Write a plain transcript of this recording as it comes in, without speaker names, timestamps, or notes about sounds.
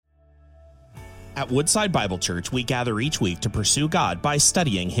At Woodside Bible Church, we gather each week to pursue God by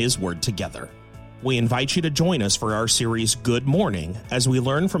studying His Word together. We invite you to join us for our series, Good Morning, as we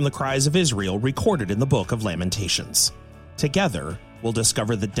learn from the cries of Israel recorded in the book of Lamentations. Together, we'll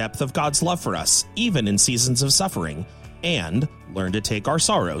discover the depth of God's love for us, even in seasons of suffering, and learn to take our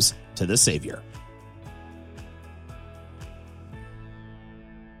sorrows to the Savior.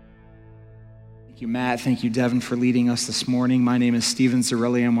 Thank you, Matt. Thank you, Devin, for leading us this morning. My name is Stephen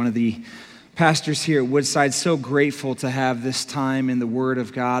Zarelli. I'm one of the pastors here at Woodside. So grateful to have this time in the Word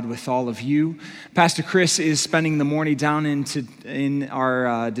of God with all of you. Pastor Chris is spending the morning down in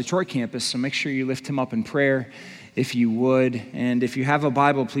our Detroit campus, so make sure you lift him up in prayer if you would. And if you have a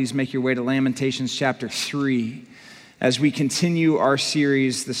Bible, please make your way to Lamentations chapter 3 as we continue our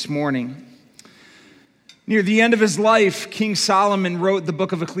series this morning. Near the end of his life, King Solomon wrote the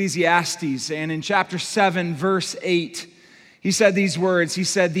book of Ecclesiastes, and in chapter 7, verse 8, he said these words. He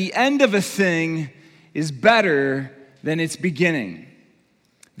said, "The end of a thing is better than its beginning."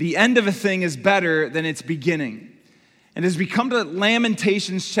 The end of a thing is better than its beginning. And as we come to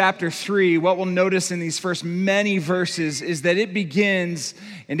Lamentations chapter 3, what we'll notice in these first many verses is that it begins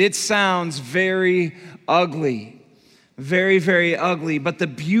and it sounds very ugly. Very, very ugly. But the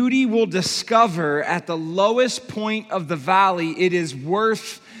beauty we'll discover at the lowest point of the valley, it is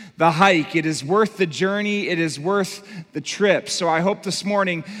worth the hike. It is worth the journey. It is worth the trip. So I hope this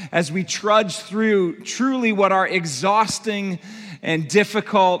morning, as we trudge through truly what are exhausting and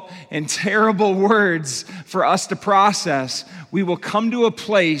difficult and terrible words for us to process, we will come to a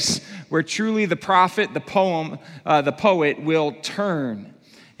place where truly the prophet, the poet will turn.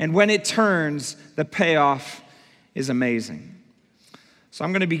 And when it turns, the payoff is amazing. So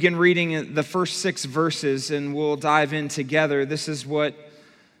I'm going to begin reading the first 6 verses, and we'll dive in together. This is what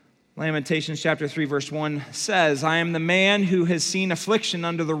Lamentations chapter 3, verse 1 says, "I am the man who has seen affliction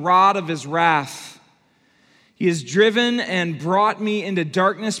under the rod of his wrath. He has driven and brought me into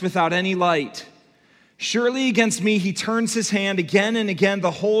darkness without any light. Surely against me he turns his hand again and again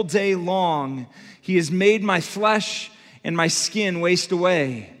the whole day long. He has made my flesh and my skin waste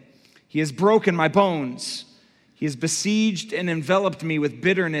away. He has broken my bones. He has besieged and enveloped me with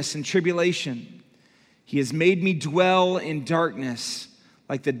bitterness and tribulation. He has made me dwell in darkness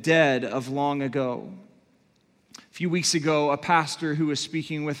like the dead of long ago." A few weeks ago, a pastor who was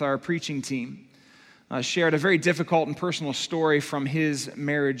speaking with our preaching team shared a very difficult and personal story from his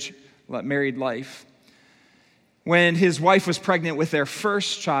married life. When his wife was pregnant with their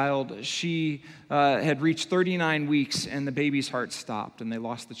first child, she had reached 39 weeks and the baby's heart stopped and they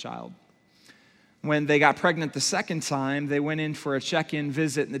lost the child. When they got pregnant the second time, they went in for a check-in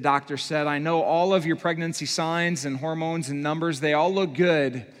visit, and the doctor said, "I know all of your pregnancy signs and hormones and numbers, they all look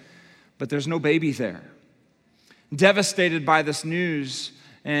good, but there's no baby there." Devastated by this news,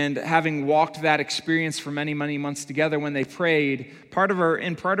 and having walked that experience for many, many months together, when they prayed, part of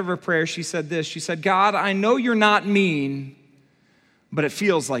her prayer, she said this. She said, "God, I know you're not mean, but it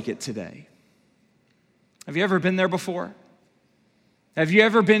feels like it today." Have you ever been there before? Have you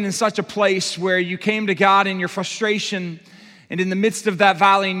ever been in such a place where you came to God in your frustration and in the midst of that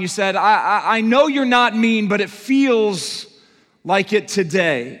valley and you said, I know you're not mean, but it feels like it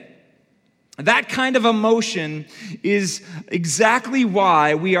today? That kind of emotion is exactly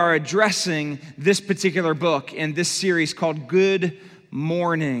why we are addressing this particular book in this series called Good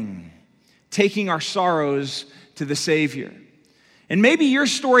Morning, taking our sorrows to the Savior. And maybe your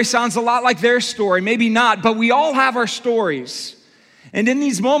story sounds a lot like their story, maybe not, but we all have our stories. And in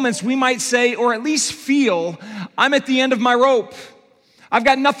these moments, we might say, or at least feel, I'm at the end of my rope. I've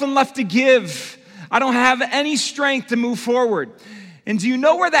got nothing left to give. I don't have any strength to move forward. And do you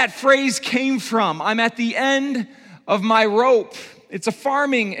know where that phrase came from? I'm at the end of my rope. It's a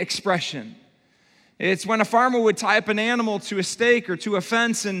farming expression. It's when a farmer would tie up an animal to a stake or to a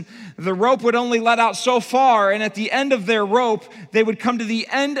fence, and the rope would only let out so far. And at the end of their rope, they would come to the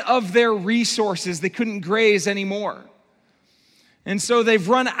end of their resources. They couldn't graze anymore. And so they've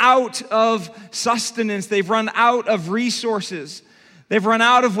run out of sustenance. They've run out of resources. They've run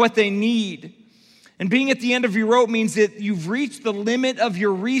out of what they need. And being at the end of your rope means that you've reached the limit of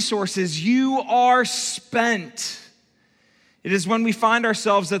your resources. You are spent. It is when we find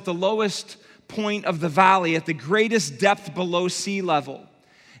ourselves at the lowest point of the valley, at the greatest depth below sea level.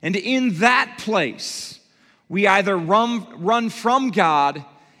 And in that place, we either run from God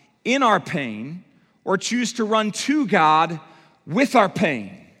in our pain or choose to run to God with our pain.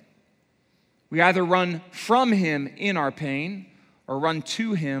 We either run from Him in our pain or run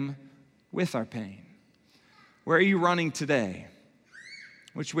to Him with our pain. Where are you running today?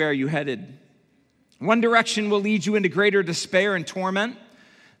 Which way are you headed? One direction will lead you into greater despair and torment.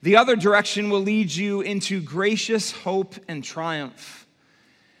 The other direction will lead you into gracious hope and triumph.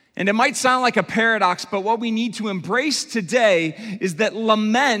 And it might sound like a paradox, but what we need to embrace today is that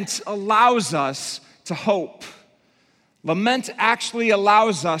lament allows us to hope. Lament actually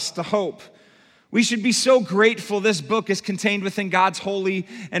allows us to hope. We should be so grateful this book is contained within God's holy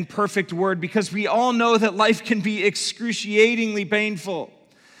and perfect word, because we all know that life can be excruciatingly painful.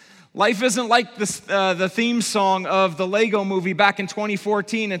 Life isn't like the theme song of the Lego movie back in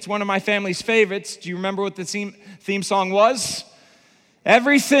 2014. It's one of my family's favorites. Do you remember what the theme song was?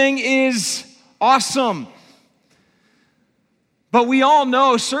 Everything is awesome. But we all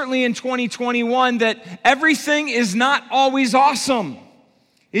know, certainly in 2021, that everything is not always awesome.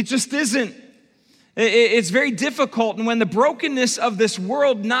 It just isn't. It's very difficult, and when the brokenness of this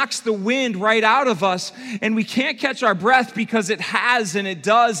world knocks the wind right out of us and we can't catch our breath because it has and it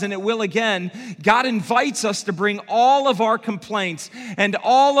does and it will again, God invites us to bring all of our complaints and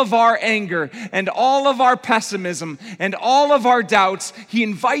all of our anger and all of our pessimism and all of our doubts. He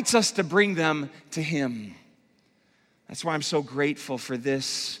invites us to bring them to Him. That's why I'm so grateful for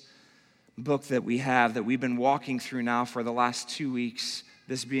this book that we've been walking through now for the last 2 weeks,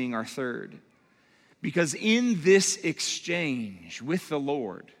 this being our third. Because in this exchange with the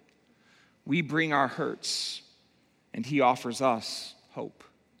Lord, we bring our hurts, and He offers us hope.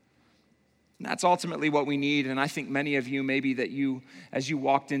 And that's ultimately what we need, and I think many of you, maybe that you, as you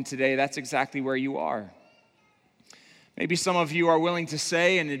walked in today, that's exactly where you are. Maybe some of you are willing to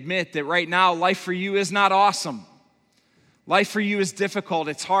say and admit that right now, life for you is not awesome. Life for you is difficult,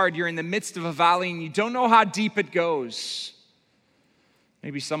 it's hard, you're in the midst of a valley, and you don't know how deep it goes.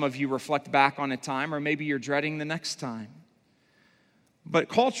 Maybe some of you reflect back on a time, or maybe you're dreading the next time. But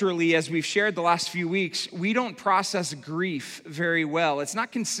culturally, as we've shared the last few weeks, we don't process grief very well. It's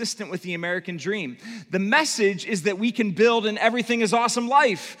not consistent with the American dream. The message is that we can build an everything is awesome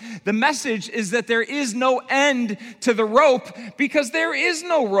life. The message is that there is no end to the rope, because there is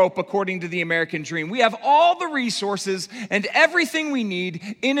no rope according to the American dream. We have all the resources and everything we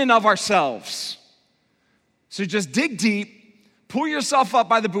need in and of ourselves. So just dig deep. Pull yourself up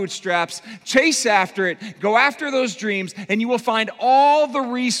by the bootstraps, chase after it, go after those dreams, and you will find all the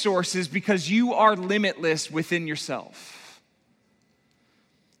resources because you are limitless within yourself.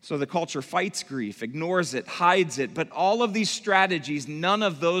 So the culture fights grief, ignores it, hides it, but all of these strategies, none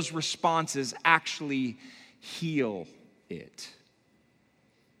of those responses actually heal it.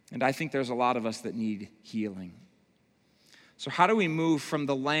 And I think there's a lot of us that need healing. So how do we move from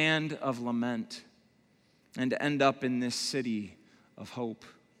the land of lament and end up in this city of hope?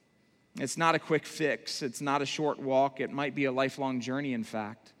 It's not a quick fix. It's not a short walk. It might be a lifelong journey, in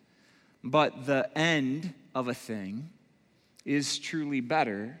fact. But the end of a thing is truly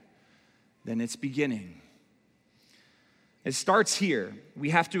better than its beginning. It starts here.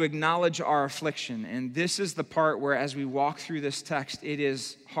 We have to acknowledge our affliction. And this is the part where, as we walk through this text, it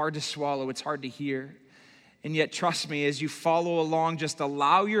is hard to swallow. It's hard to hear. And yet, trust me, as you follow along, just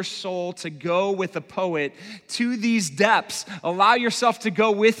allow your soul to go with the poet to these depths. Allow yourself to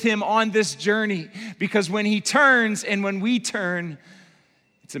go with him on this journey, because when he turns and when we turn,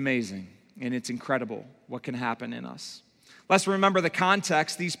 it's amazing and it's incredible what can happen in us. Let's remember the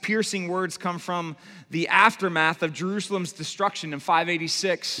context. These piercing words come from the aftermath of Jerusalem's destruction in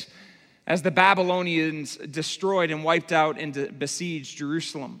 586, as the Babylonians destroyed and wiped out and besieged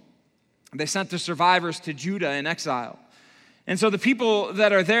Jerusalem. They sent the survivors to Judah in exile. And so the people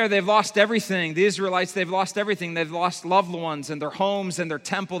that are there, they've lost everything. The Israelites, they've lost everything. They've lost loved ones and their homes and their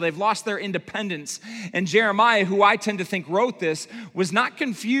temple. They've lost their independence. And Jeremiah, who I tend to think wrote this, was not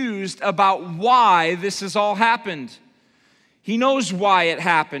confused about why this has all happened. He knows why it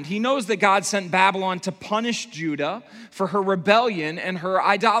happened. He knows that God sent Babylon to punish Judah for her rebellion and her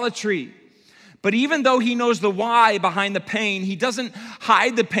idolatry. But even though he knows the why behind the pain, he doesn't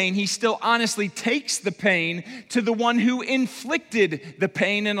hide the pain. He still honestly takes the pain to the one who inflicted the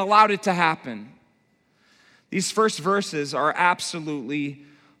pain and allowed it to happen. These first verses are absolutely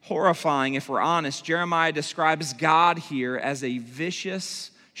horrifying, if we're honest. Jeremiah describes God here as a vicious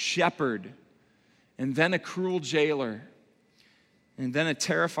shepherd, and then a cruel jailer, and then a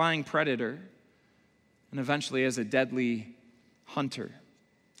terrifying predator, and eventually as a deadly hunter.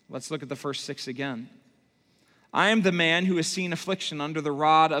 Let's look at the first 6 again. I am the man who has seen affliction under the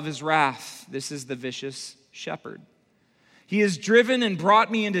rod of his wrath. This is the vicious shepherd. He has driven and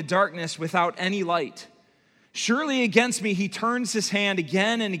brought me into darkness without any light. Surely against me he turns his hand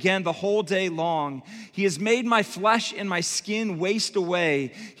again and again the whole day long. He has made my flesh and my skin waste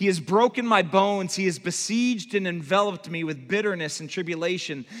away. He has broken my bones. He has besieged and enveloped me with bitterness and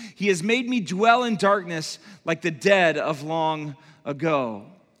tribulation. He has made me dwell in darkness like the dead of long ago.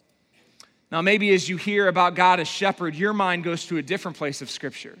 Now, maybe as you hear about God as shepherd, your mind goes to a different place of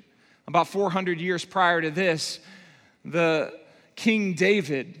Scripture. About 400 years prior to this, the King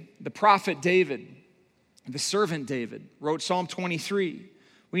David, the prophet David, the servant David, wrote Psalm 23.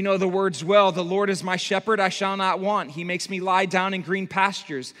 We know the words well. The Lord is my shepherd, I shall not want. He makes me lie down in green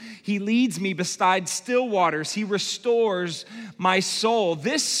pastures. He leads me beside still waters. He restores my soul.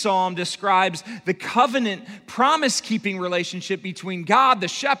 This psalm describes the covenant, promise-keeping relationship between God, the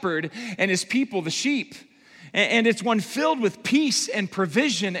shepherd, and his people, the sheep. And it's one filled with peace and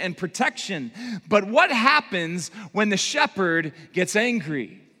provision and protection. But what happens when the shepherd gets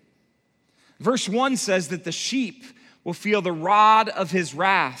angry? Verse 1 says that the sheep will feel the rod of his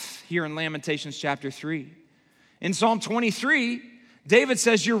wrath here in Lamentations chapter 3. In Psalm 23, David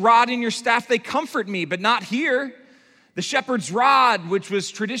says, your rod and your staff, they comfort me, but not here. The shepherd's rod, which was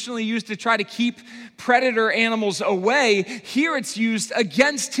traditionally used to try to keep predator animals away, here it's used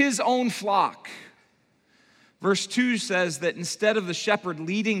against his own flock. Verse 2 says that instead of the shepherd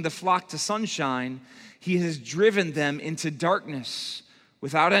leading the flock to sunshine, he has driven them into darkness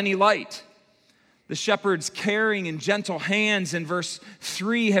without any light. The shepherd's caring and gentle hands in verse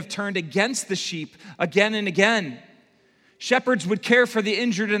 3 have turned against the sheep again and again. Shepherds would care for the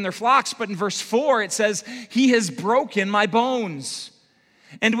injured in their flocks, but in verse 4 it says, he has broken my bones.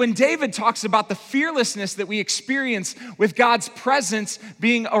 And when David talks about the fearlessness that we experience with God's presence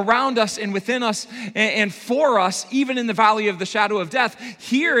being around us and within us and for us, even in the valley of the shadow of death,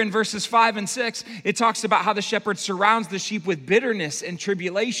 here in verses 5 and 6, it talks about how the shepherd surrounds the sheep with bitterness and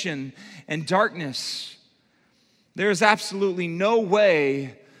tribulation and darkness. There is absolutely no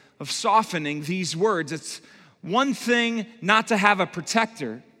way of softening these words. It's one thing not to have a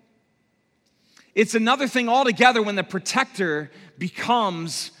protector. It's another thing altogether when the protector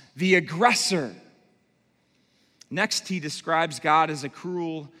becomes the aggressor. Next, he describes God as a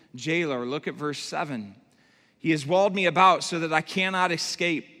cruel jailer. Look at verse 7. He has walled me about so that I cannot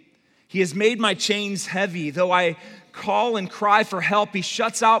escape. He has made my chains heavy. Though I call and cry for help, he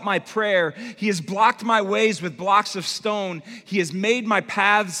shuts out my prayer. He has blocked my ways with blocks of stone. He has made my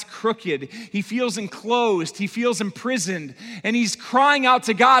paths crooked. He feels enclosed. He feels imprisoned. And he's crying out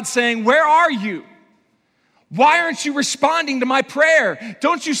to God saying, where are you? Why aren't you responding to my prayer?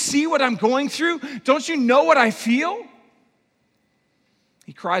 Don't you see what I'm going through? Don't you know what I feel?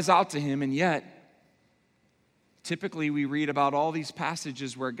 He cries out to him, and yet, typically we read about all these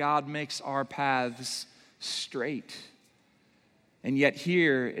passages where God makes our paths straight. And yet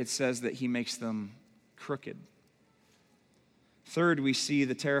here it says that he makes them crooked. Third, we see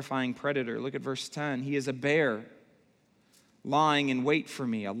the terrifying predator. Look at verse 10. He is a bear lying in wait for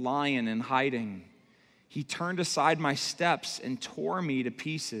me, a lion in hiding. He turned aside my steps and tore me to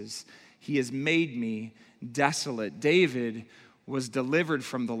pieces. He has made me desolate. David was delivered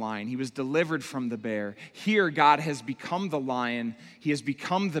from the lion. He was delivered from the bear. Here, God has become the lion. He has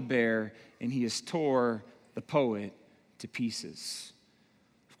become the bear, and he has tore the poet to pieces.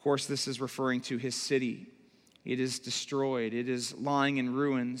 Of course, this is referring to his city. It is destroyed. It is lying in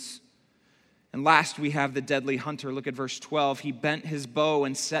ruins. And last, we have the deadly hunter. Look at verse 12. He bent his bow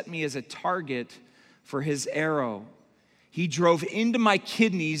and set me as a target for his arrow. He drove into my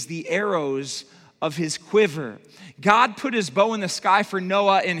kidneys the arrows of his quiver. God put his bow in the sky for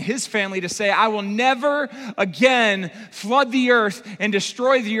Noah and his family to say, I will never again flood the earth and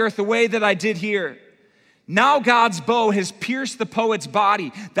destroy the earth the way that I did here. Now God's bow has pierced the poet's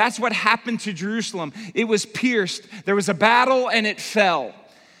body. That's what happened to Jerusalem. It was pierced. There was a battle and it fell.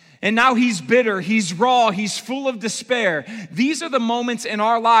 And now he's bitter, he's raw, he's full of despair. These are the moments in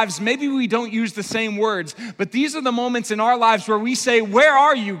our lives, maybe we don't use the same words, but these are the moments in our lives where we say, where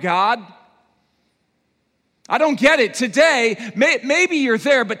are you, God? I don't get it. Today, maybe you're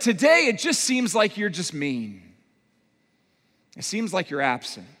there, but today it just seems like you're just mean. It seems like you're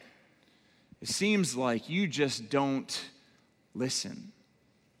absent. It seems like you just don't listen.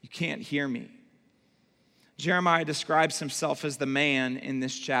 You can't hear me. Jeremiah describes himself as the man in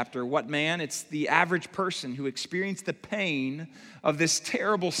this chapter. What man? It's the average person who experienced the pain of this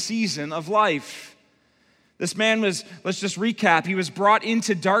terrible season of life. This man was, let's just recap, he was brought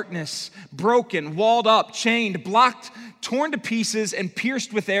into darkness, broken, walled up, chained, blocked, torn to pieces, and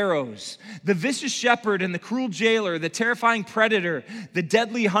pierced with arrows. The vicious shepherd and the cruel jailer, the terrifying predator, the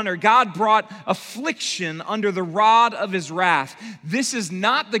deadly hunter, God brought affliction under the rod of his wrath. This is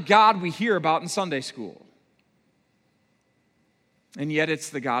not the God we hear about in Sunday school. And yet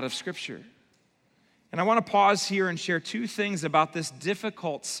it's the God of Scripture. And I want to pause here and share two things about this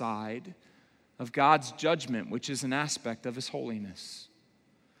difficult side of God's judgment, which is an aspect of his holiness.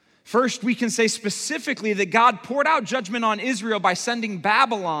 First, we can say specifically that God poured out judgment on Israel by sending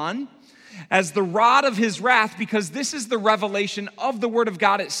Babylon as the rod of his wrath, because this is the revelation of the word of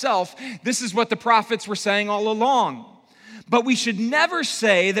God itself. This is what the prophets were saying all along. But we should never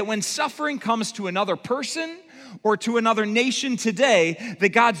say that when suffering comes to another person or to another nation today, that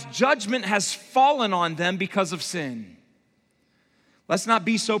God's judgment has fallen on them because of sin. Let's not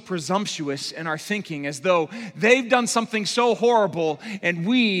be so presumptuous in our thinking as though they've done something so horrible and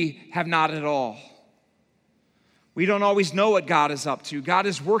we have not at all. We don't always know what God is up to. God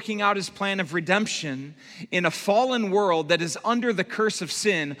is working out his plan of redemption in a fallen world that is under the curse of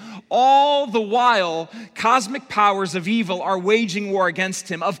sin. All the while, cosmic powers of evil are waging war against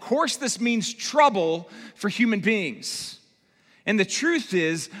him. Of course, this means trouble for human beings. And the truth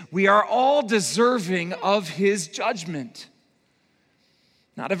is, we are all deserving of his judgment.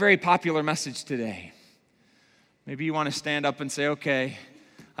 Not a very popular message today. Maybe you want to stand up and say, okay,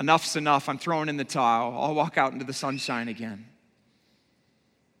 enough's enough. I'm throwing in the towel. I'll walk out into the sunshine again.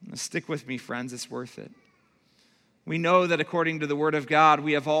 Now, stick with me, friends. It's worth it. We know that according to the word of God,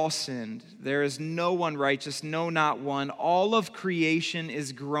 we have all sinned. There is no one righteous, no, not one. All of creation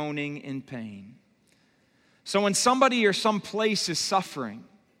is groaning in pain. So when somebody or some place is suffering,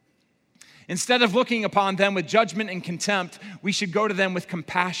 instead of looking upon them with judgment and contempt, we should go to them with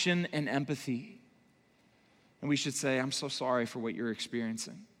compassion and empathy. And we should say, I'm so sorry for what you're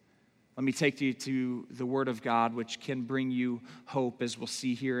experiencing. Let me take you to the Word of God, which can bring you hope, as we'll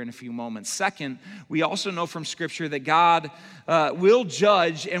see here in a few moments. Second, we also know from Scripture that God will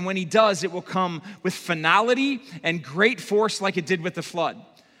judge, and when he does, it will come with finality and great force like it did with the flood.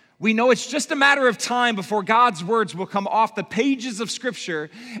 We know it's just a matter of time before God's words will come off the pages of Scripture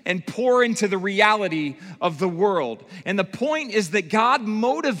and pour into the reality of the world. And the point is that God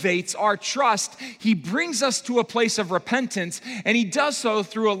motivates our trust. He brings us to a place of repentance, and he does so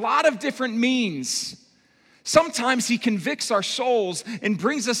through a lot of different means. Sometimes he convicts our souls and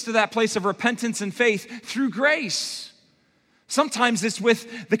brings us to that place of repentance and faith through grace. Sometimes it's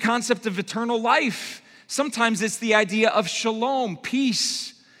with the concept of eternal life. Sometimes it's the idea of shalom, peace,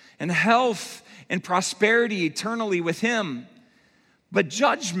 and health and prosperity eternally with him. But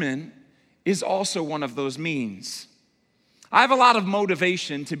judgment is also one of those means. I have a lot of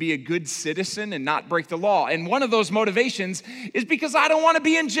motivation to be a good citizen and not break the law. And one of those motivations is because I don't want to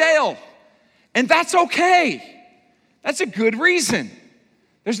be in jail. And that's okay. That's a good reason.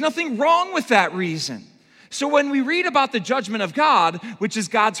 There's nothing wrong with that reason. So when we read about the judgment of God, which is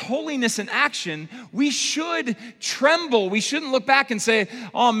God's holiness in action, we should tremble. We shouldn't look back and say,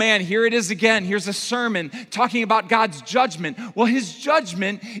 oh man, here it is again. Here's a sermon talking about God's judgment. Well, his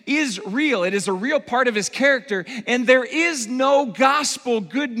judgment is real. It is a real part of his character. And there is no gospel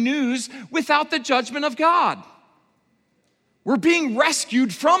good news without the judgment of God. We're being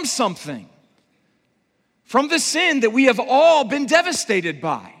rescued from something, from the sin that we have all been devastated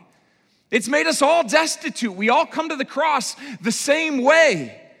by. It's made us all destitute. We all come to the cross the same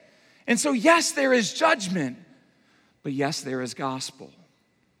way. And so, yes, there is judgment, but yes, there is gospel.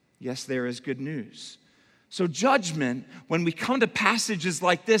 Yes, there is good news. So judgment, when we come to passages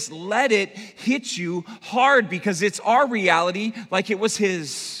like this, let it hit you hard because it's our reality like it was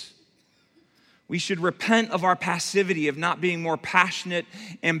his. We should repent of our passivity, of not being more passionate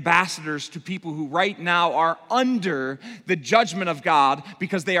ambassadors to people who right now are under the judgment of God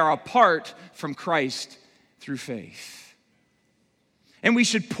because they are apart from Christ through faith. And we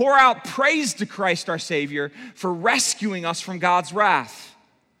should pour out praise to Christ our Savior for rescuing us from God's wrath.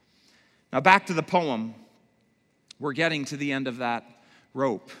 Now back to the poem. We're getting to the end of that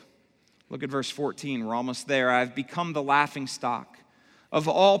rope. Look at verse 14. We're almost there. I've become the laughingstock of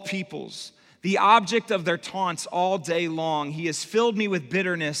all peoples, the object of their taunts all day long. He has filled me with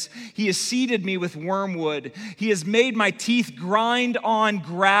bitterness. He has seeded me with wormwood. He has made my teeth grind on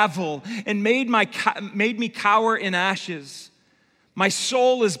gravel and made me cower in ashes. My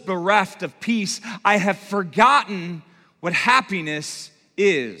soul is bereft of peace. I have forgotten what happiness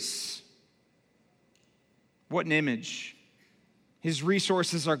is. What an image. His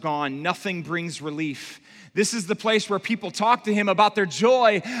resources are gone. Nothing brings relief. This is the place where people talk to him about their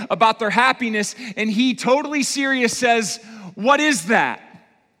joy, about their happiness, and he, totally serious, says, what is that?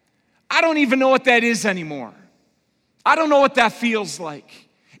 I don't even know what that is anymore. I don't know what that feels like.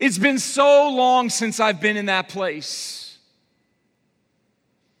 It's been so long since I've been in that place.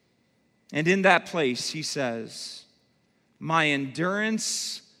 And in that place, he says, my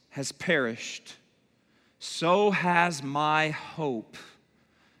endurance has perished. So has my hope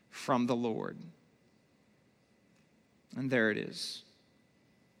from the Lord. And there it is.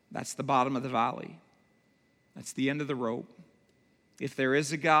 That's the bottom of the valley. That's the end of the rope. If there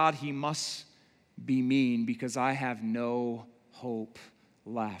is a God, he must be mean because I have no hope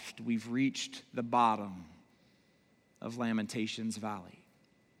left. We've reached the bottom of Lamentations Valley.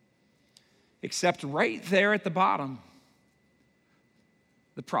 Except right there at the bottom,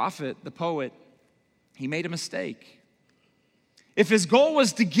 the prophet, the poet, he made a mistake. If his goal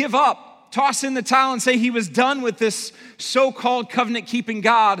was to give up, toss in the towel and say he was done with this so-called covenant-keeping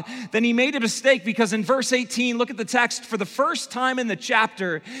God, then he made a mistake, because in verse 18, look at the text, for the first time in the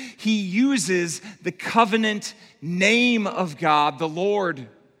chapter, he uses the covenant name of God, the Lord.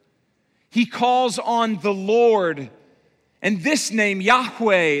 He calls on the Lord. And this name,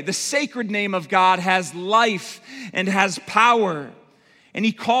 Yahweh, the sacred name of God, has life and has power. And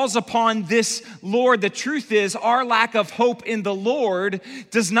he calls upon this Lord. The truth is, our lack of hope in the Lord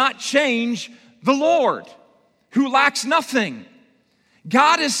does not change the Lord, who lacks nothing.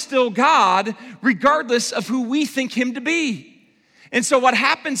 God is still God, regardless of who we think him to be. And so what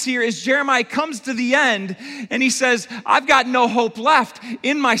happens here is Jeremiah comes to the end and he says, I've got no hope left.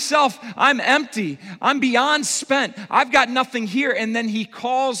 In myself, I'm empty. I'm beyond spent. I've got nothing here. And then he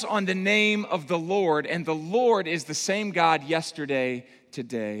calls on the name of the Lord. And the Lord is the same God yesterday,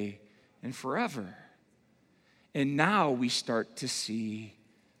 today, and forever. And now we start to see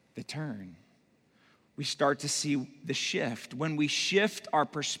the turn. We start to see the shift. When we shift our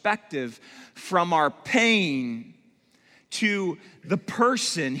perspective from our pain to the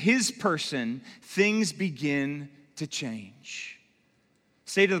person, his person, things begin to change.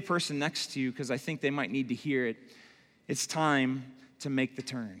 Say to the person next to you, because I think they might need to hear it, it's time to make the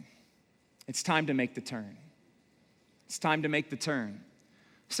turn. It's time to make the turn. It's time to make the turn.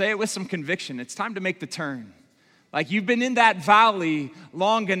 Say it with some conviction. It's time to make the turn. Like, you've been in that valley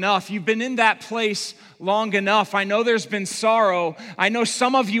long enough. You've been in that place long enough. I know there's been sorrow. I know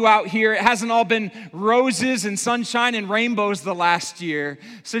some of you out here, it hasn't all been roses and sunshine and rainbows the last year.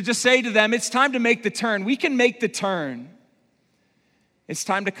 So just say to them, it's time to make the turn. We can make the turn. It's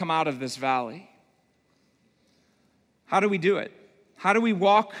time to come out of this valley. How do we do it? How do we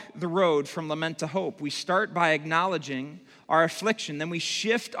walk the road from lament to hope? We start by acknowledging our affliction. Then we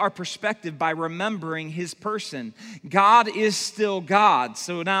shift our perspective by remembering his person. God is still God.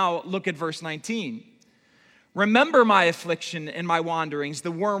 So now look at verse 19. Remember my affliction and my wanderings,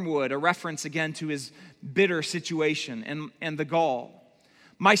 the wormwood, a reference again to his bitter situation, and the gall.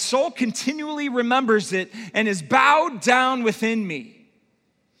 My soul continually remembers it and is bowed down within me.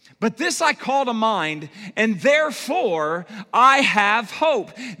 But this I call to mind, and therefore I have hope.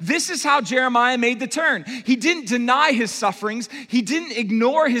 This is how Jeremiah made the turn. He didn't deny his sufferings. He didn't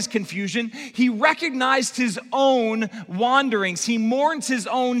ignore his confusion. He recognized his own wanderings. He mourns his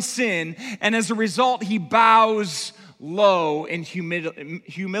own sin, and as a result, he bows low in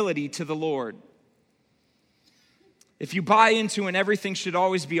humility to the Lord. If you buy into an everything should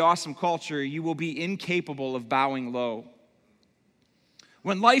always be awesome culture, you will be incapable of bowing low.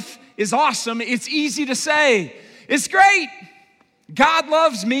 When life is awesome, it's easy to say, it's great. God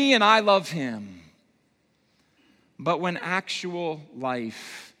loves me and I love him. But when actual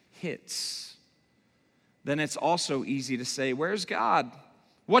life hits, then it's also easy to say, where's God?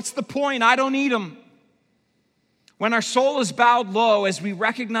 What's the point? I don't need him. When our soul is bowed low as we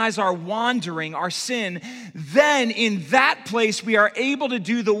recognize our wandering, our sin, then in that place we are able to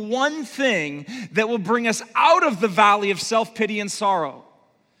do the one thing that will bring us out of the valley of self-pity and sorrow.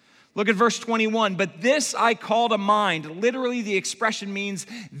 Look at verse 21. But this I call to mind. Literally, the expression means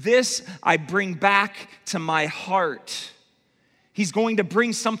this I bring back to my heart. He's going to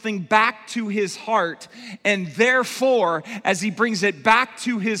bring something back to his heart, and therefore, as he brings it back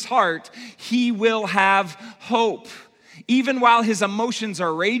to his heart, he will have hope. Even while his emotions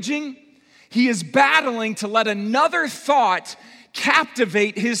are raging, he is battling to let another thought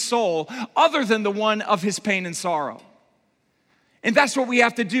captivate his soul other than the one of his pain and sorrow. And that's what we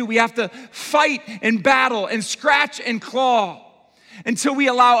have to do. We have to fight and battle and scratch and claw until we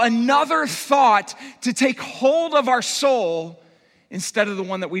allow another thought to take hold of our soul instead of the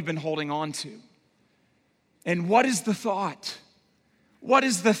one that we've been holding on to. And what is the thought? What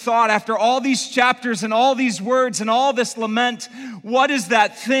is the thought after all these chapters and all these words and all this lament? What is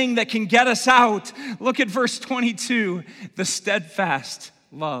that thing that can get us out? Look at verse 22, the steadfast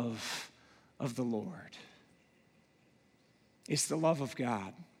love of the Lord. It's the love of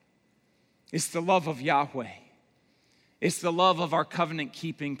God. It's the love of Yahweh. It's the love of our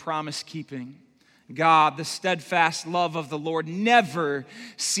covenant-keeping, promise-keeping God. The steadfast love of the Lord never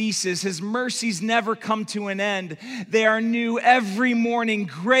ceases. His mercies never come to an end. They are new every morning.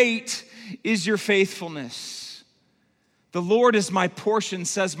 Great is your faithfulness. The Lord is my portion,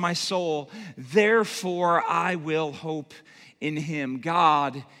 says my soul. Therefore, I will hope in him.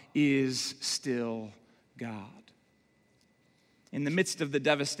 God is still God. In the midst of the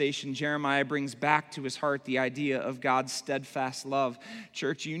devastation, Jeremiah brings back to his heart the idea of God's steadfast love.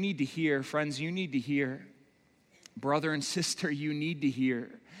 Church, you need to hear, friends, you need to hear, brother and sister, you need to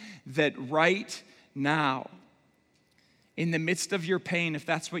hear that right now, in the midst of your pain, if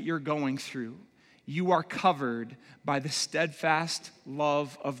that's what you're going through, you are covered by the steadfast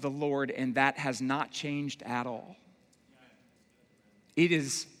love of the Lord, and that has not changed at all. It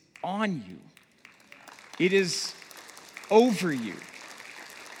is on you. It is over you.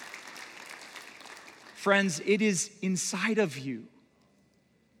 Friends, it is inside of you.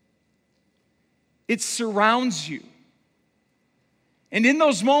 It surrounds you. And in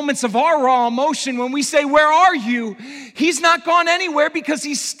those moments of our raw emotion, when we say, "Where are you?" He's not gone anywhere because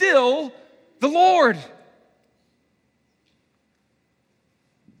he's still the Lord.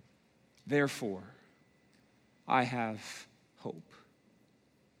 Therefore, I have hope.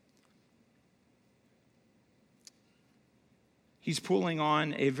 He's pulling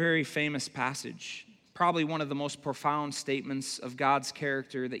on a very famous passage, probably one of the most profound statements of God's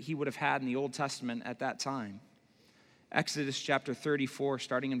character that he would have had in the Old Testament at that time. Exodus chapter 34,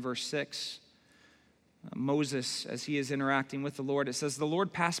 starting in verse 6. Moses, as he is interacting with the Lord, it says, "The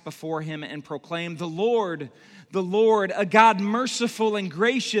Lord passed before him and proclaimed, the Lord, a God merciful and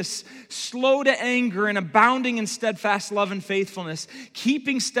gracious, slow to anger and abounding in steadfast love and faithfulness,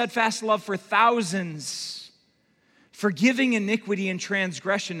 keeping steadfast love for thousands, forgiving iniquity and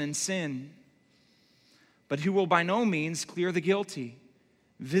transgression and sin, but who will by no means clear the guilty,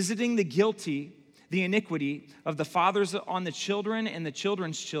 visiting the iniquity of the fathers on the children and the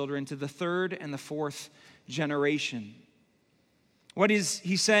children's children to the third and the fourth generation." What is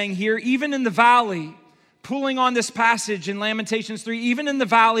he saying here? Even in the valley, pulling on this passage in Lamentations 3, even in the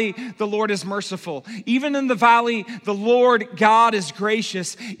valley, the Lord is merciful. Even in the valley, the Lord God is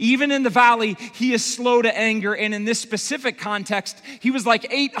gracious. Even in the valley, he is slow to anger. And in this specific context, he was like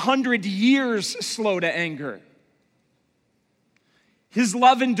 800 years slow to anger. His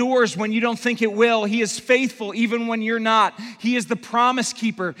love endures when you don't think it will. He is faithful even when you're not. He is the promise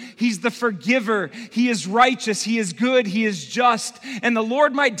keeper. He's the forgiver. He is righteous. He is good. He is just. And the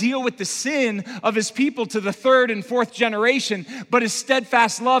Lord might deal with the sin of his people to the third and fourth generation, but his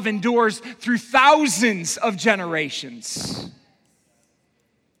steadfast love endures through thousands of generations.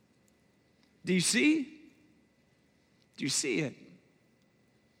 Do you see? Do you see it?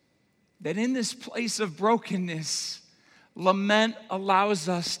 That in this place of brokenness, lament allows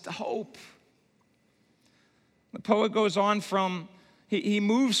us to hope. The poet goes on he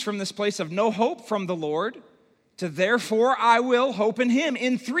moves from this place of no hope from the Lord to therefore I will hope in him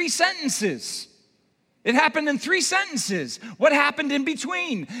in 3 sentences. It happened in 3 sentences. What happened in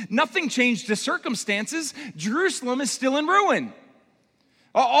between? Nothing changed the circumstances. Jerusalem is still in ruin.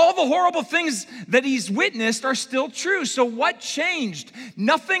 All the horrible things that he's witnessed are still true. So what changed?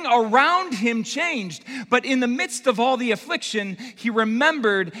 Nothing around him changed. But in the midst of all the affliction, he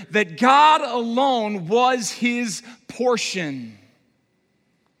remembered that God alone was his portion.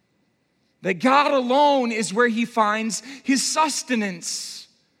 That God alone is where he finds his sustenance.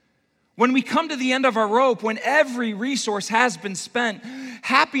 When we come to the end of our rope, when every resource has been spent,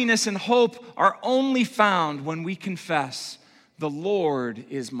 happiness and hope are only found when we confess, "The Lord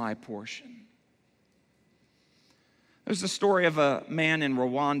is my portion." There's a story of a man in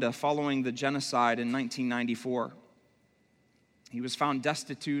Rwanda following the genocide in 1994. He was found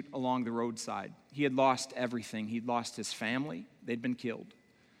destitute along the roadside. He had lost everything. He'd lost his family. They'd been killed.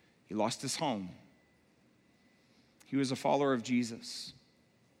 He lost his home. He was a follower of Jesus.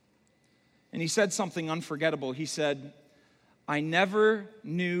 And he said something unforgettable. He said, "I never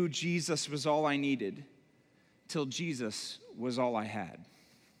knew Jesus was all I needed till Jesus was all I had."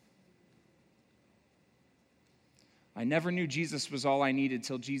 I never knew Jesus was all I needed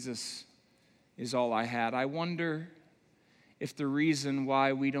till Jesus is all I had. I wonder if the reason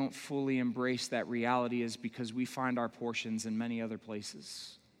why we don't fully embrace that reality is because we find our portions in many other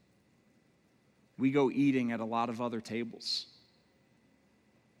places. We go eating at a lot of other tables.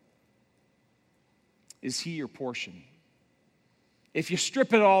 Is he your portion? If you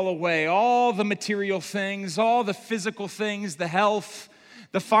strip it all away, all the material things, all the physical things, the health,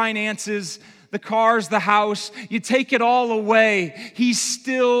 the finances, the cars, the house, you take it all away, he's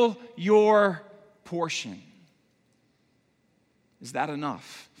still your portion. Is that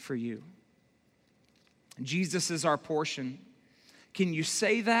enough for you? Jesus is our portion. Can you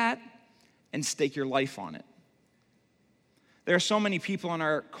say that and stake your life on it? There are so many people in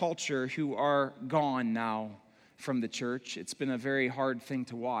our culture who are gone now from the church. It's been a very hard thing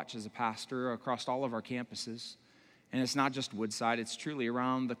to watch as a pastor across all of our campuses. And it's not just Woodside, it's truly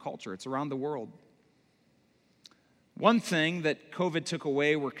around the culture. It's around the world. One thing that COVID took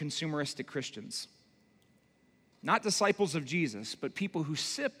away were consumeristic Christians. Not disciples of Jesus, but people who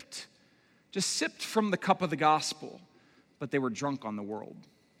just sipped from the cup of the gospel, but they were drunk on the world.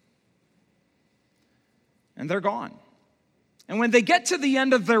 And they're gone. And when they get to the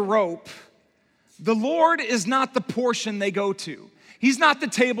end of their rope, the Lord is not the portion they go to. He's not the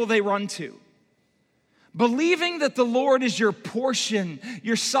table they run to. Believing that the Lord is your portion,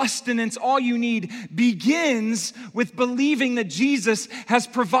 your sustenance, all you need, begins with believing that Jesus has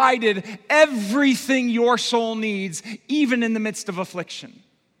provided everything your soul needs, even in the midst of affliction.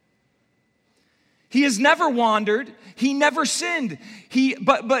 He has never wandered. He never sinned.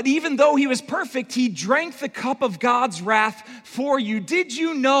 But even though he was perfect, he drank the cup of God's wrath for you. Did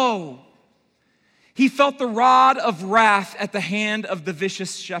you know he felt the rod of wrath at the hand of the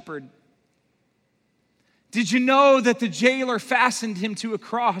vicious shepherd? Did you know that the jailer fastened him to a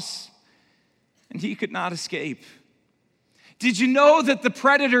cross and he could not escape? Did you know that the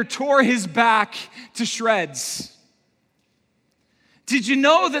predator tore his back to shreds? Did you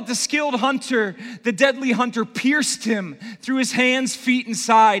know that the skilled hunter, the deadly hunter, pierced him through his hands, feet, and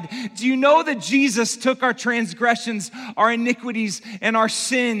side? Do you know that Jesus took our transgressions, our iniquities, and our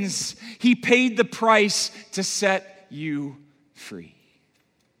sins? He paid the price to set you free.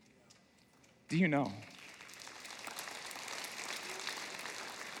 Do you know?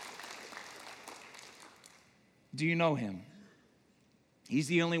 Do you know him? He's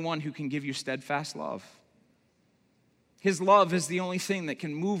the only one who can give you steadfast love. His love is the only thing that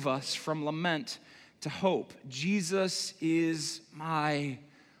can move us from lament to hope. Jesus is my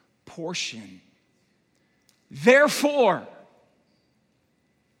portion. Therefore,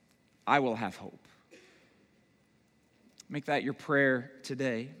 I will have hope. Make that your prayer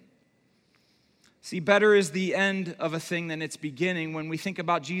today. See, better is the end of a thing than its beginning. When we think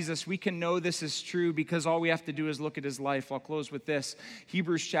about Jesus, we can know this is true because all we have to do is look at his life. I'll close with this.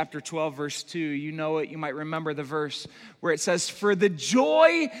 Hebrews chapter 12, verse 2. You know it. You might remember the verse where it says, "For the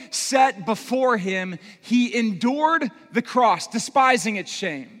joy set before him, he endured the cross, despising its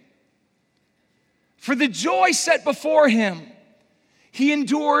shame." For the joy set before him, he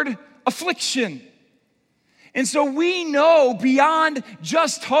endured affliction. And so we know beyond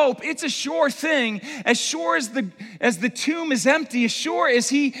just hope, it's a sure thing. As sure as the tomb is empty, as sure as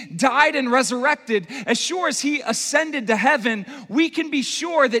he died and resurrected, as sure as he ascended to heaven, we can be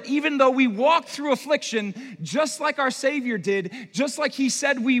sure that even though we walk through affliction, just like our Savior did, just like he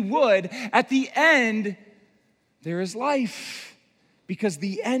said we would, at the end, there is life. Because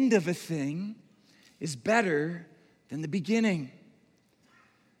the end of a thing is better than the beginning.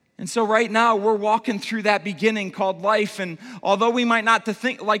 And so right now, we're walking through that beginning called life. And although we might not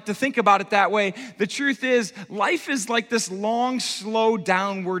like to think about it that way, the truth is, life is like this long, slow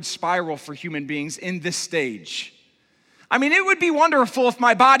downward spiral for human beings in this stage. I mean, it would be wonderful if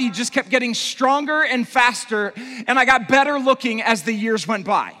my body just kept getting stronger and faster, and I got better looking as the years went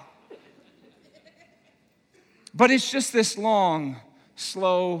by. But it's just this long,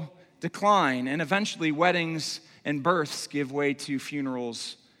 slow decline. And eventually, weddings and births give way to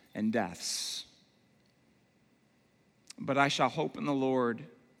funerals and deaths. But I shall hope in the Lord.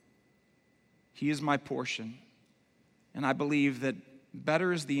 He is my portion. And I believe that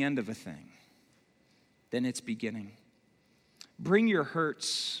better is the end of a thing than its beginning. Bring your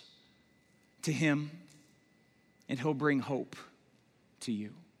hurts to him, and he'll bring hope to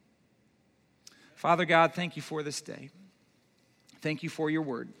you. Father God, thank you for this day. Thank you for your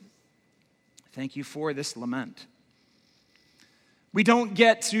word. Thank you for this lament. We don't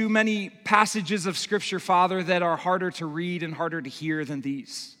get too many passages of Scripture, Father, that are harder to read and harder to hear than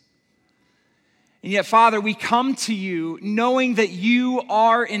these. And yet, Father, we come to you knowing that you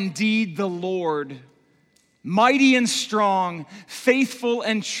are indeed the Lord, mighty and strong, faithful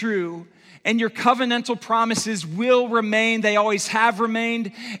and true, and your covenantal promises will remain. They always have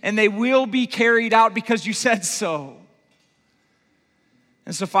remained, and they will be carried out because you said so.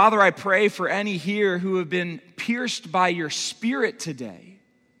 And so, Father, I pray for any here who have been pierced by your Spirit today.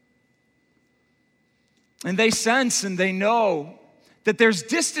 And they sense and they know that there's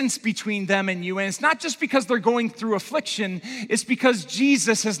distance between them and you. And it's not just because they're going through affliction, it's because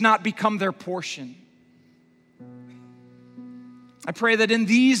Jesus has not become their portion. I pray that in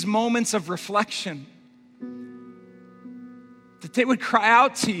these moments of reflection, that they would cry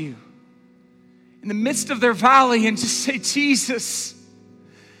out to you in the midst of their valley and just say, Jesus,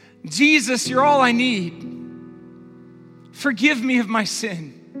 you're all I need. Forgive me of my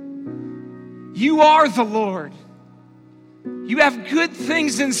sin. You are the Lord. You have good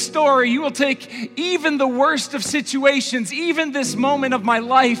things in store. You will take even the worst of situations, even this moment of my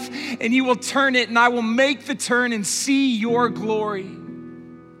life, and you will turn it, and I will make the turn and see your glory.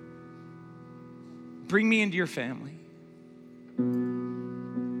 Bring me into your family.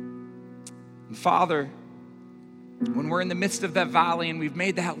 And Father, when we're in the midst of that valley and we've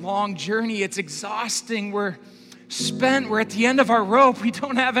made that long journey, it's exhausting. We're spent. We're at the end of our rope. We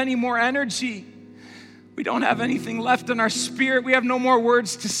don't have any more energy. We don't have anything left in our spirit. We have no more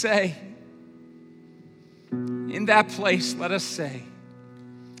words to say. In that place, let us say,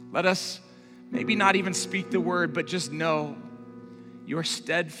 let us maybe not even speak the word, but just know your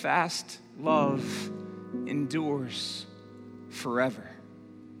steadfast love endures forever.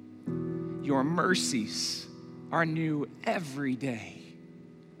 Your mercies are new every day.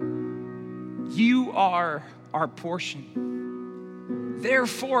 You are our portion.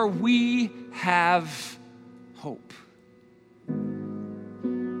 Therefore, we have hope.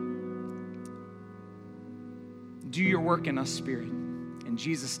 Do your work in us, Spirit. In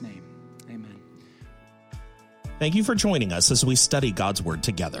Jesus' name, amen. Thank you for joining us as we study God's Word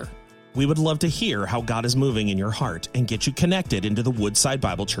together. We would love to hear how God is moving in your heart and get you connected into the Woodside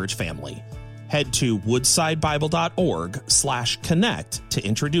Bible Church family. Head to woodsidebible.org/connect to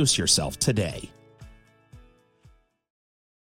introduce yourself today.